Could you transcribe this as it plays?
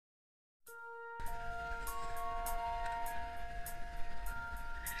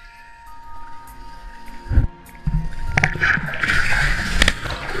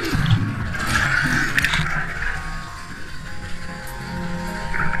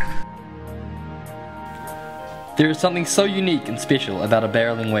There is something so unique and special about a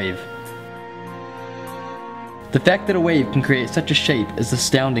barreling wave. The fact that a wave can create such a shape is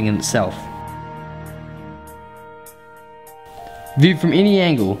astounding in itself. Viewed from any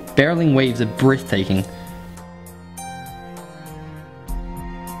angle, barreling waves are breathtaking.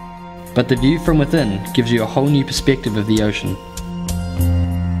 But the view from within gives you a whole new perspective of the ocean.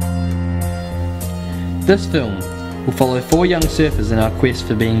 This film will follow 4 young surfers in our quest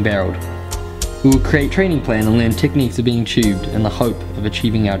for being barreled. We will create training plan and learn techniques of being tubed in the hope of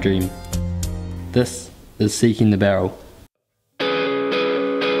achieving our dream. This is Seeking the Barrel.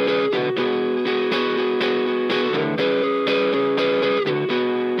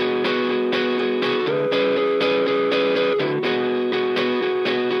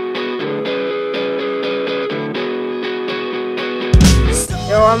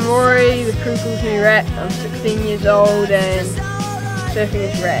 Yo, I'm Rory, the crew calls me Rat. I'm 16 years old and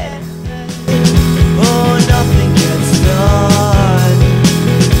surfing is rad. Oh, nothing gets done,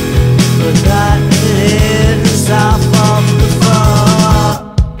 but that is south of the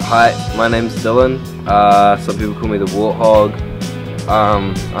far. Hi, my name's Dylan. Some people call me the Warthog.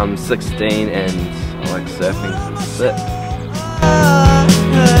 I'm 16 and I like surfing. That's it.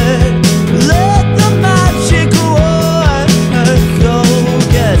 Let the magic water go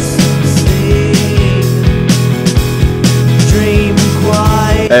get sleep. Dream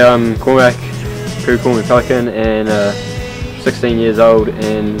quiet. Hey, I'm Cormac, crew call me Pelican, and 16 years old,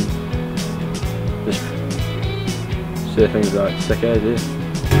 and just surfing's like sick as, yeah.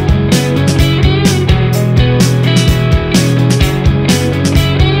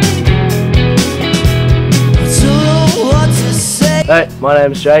 Hey, my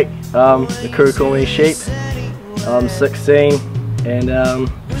name's Jake. The crew call me Sheep. I'm 16 and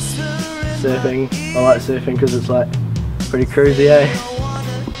surfing. I like surfing because it's like pretty cruisy, eh?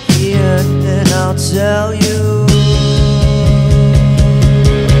 And I'll tell you.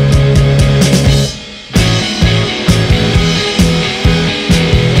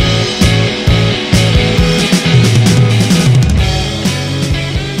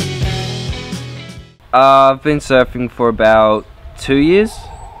 I've been surfing for about 2 years,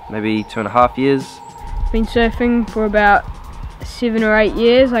 maybe 2.5 years. Been surfing for about 7 or 8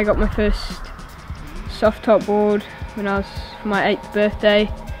 years. I got my first soft top board when I was for my 8th birthday.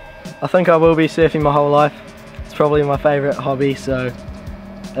 I think I will be surfing my whole life. It's probably my favourite hobby, so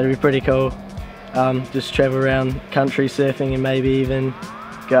it'd be pretty cool. Just travel around country surfing and maybe even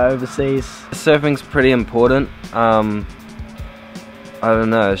go overseas. Surfing's pretty important. I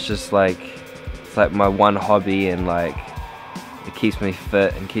don't know, it's just like, it's like my one hobby, and like it keeps me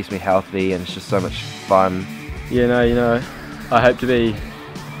fit and keeps me healthy, and it's just so much fun. You know, I hope to be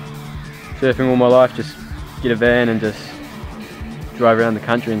surfing all my life, just get a van and just drive around the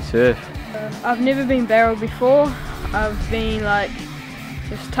country and surf. I've never been barreled before. I've been like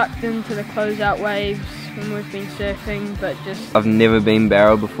just tucked into the closeout waves when we've been surfing, but just... I've never been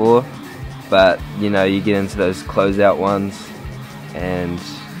barreled before, but you know, you get into those closeout ones and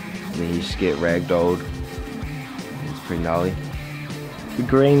then you just get ragdolled. It's pretty gnarly. The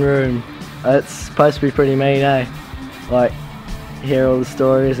green room. It's supposed to be pretty mean, eh? Like, hear all the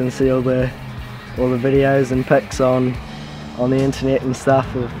stories and see all the videos and pics on the internet and stuff.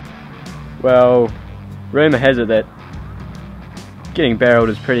 Well, rumour has it that getting barreled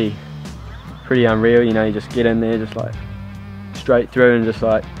is pretty unreal. You know, you just get in there, just like straight through, and just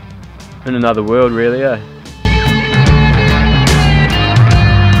like in another world, really, eh?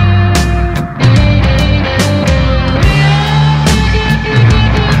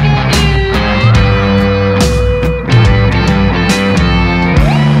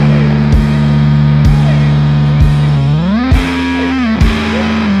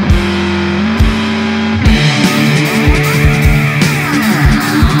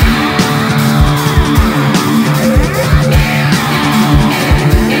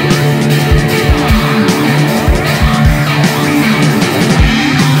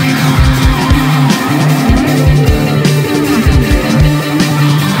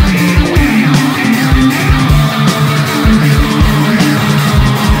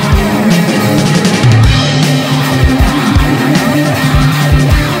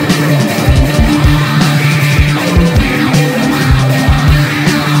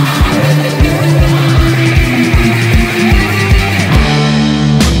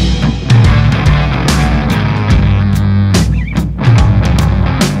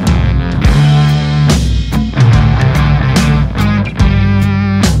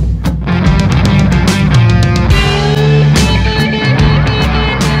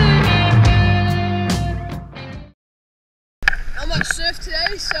 Not much surf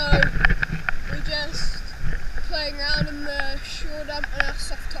today, so we just playing around in the shore dump on our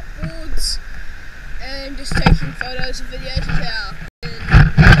soft top boards and just taking photos and videos with our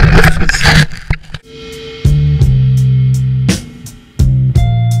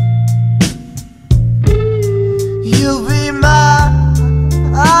You'll be mine.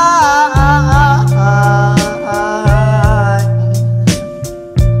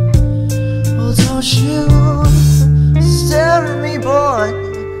 Oh, don't you stare at me, boy.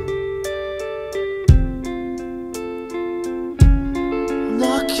 I'm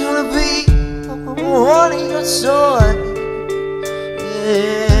not gonna be one of your toys.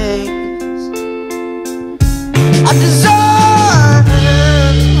 I deserve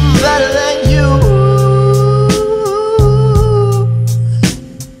better than you.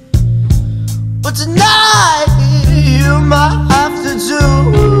 But tonight you might have to do.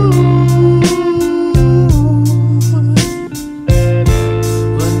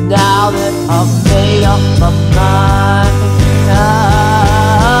 But now that I've made up my mind,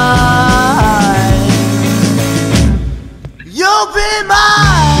 you'll be mine.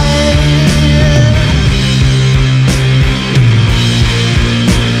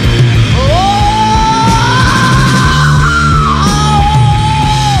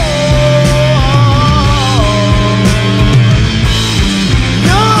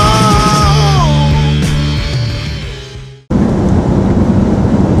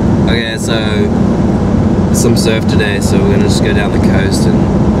 Okay, so some surf today, so we're gonna just go down the coast and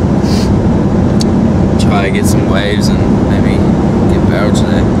try to get some waves and maybe get barreled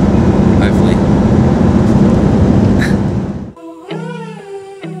today, hopefully.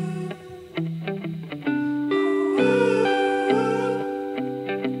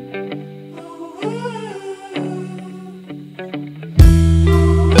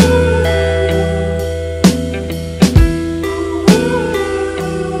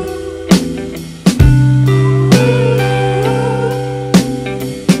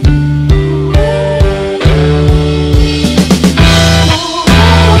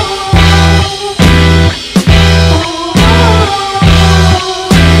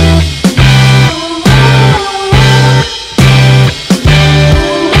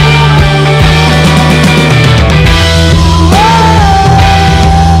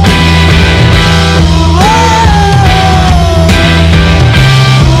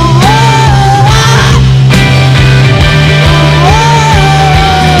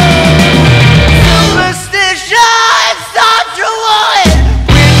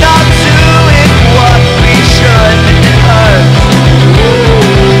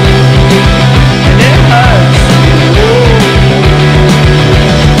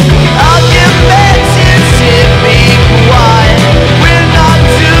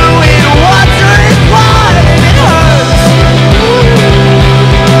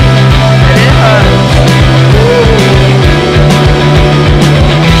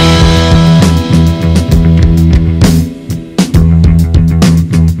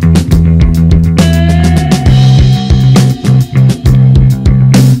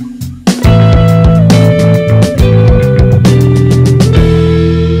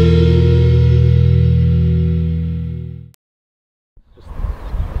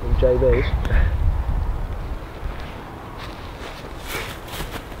 JB.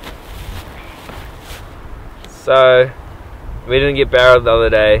 So we didn't get barreled the other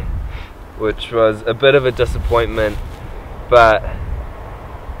day, which was a bit of a disappointment, but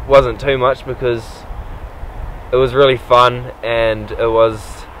wasn't too much because it was really fun and it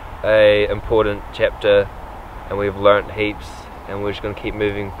was a important chapter and we've learnt heaps and we're just going to keep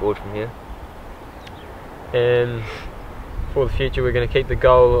moving forward from here. And for the future we're going to keep the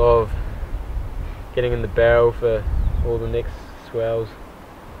goal of getting in the barrel for all the next swells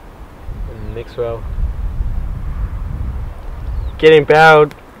and the next swell. Getting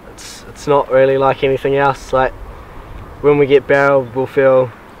barreled, it's not really like anything else. Like when we get barreled we'll feel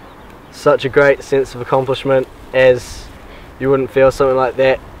such a great sense of accomplishment, as you wouldn't feel something like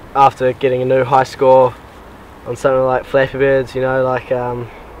that after getting a new high score on something like Flappy Birds. You know, like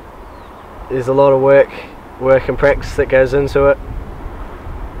there's a lot of work and practice that goes into it.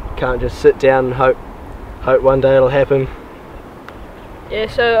 Can't just sit down and hope one day it'll happen. Yeah,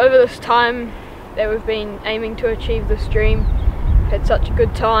 so over this time that we've been aiming to achieve this dream, we've had such a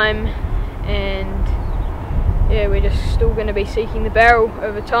good time, and yeah, we're just still going to be seeking the barrel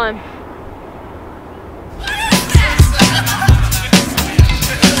over time.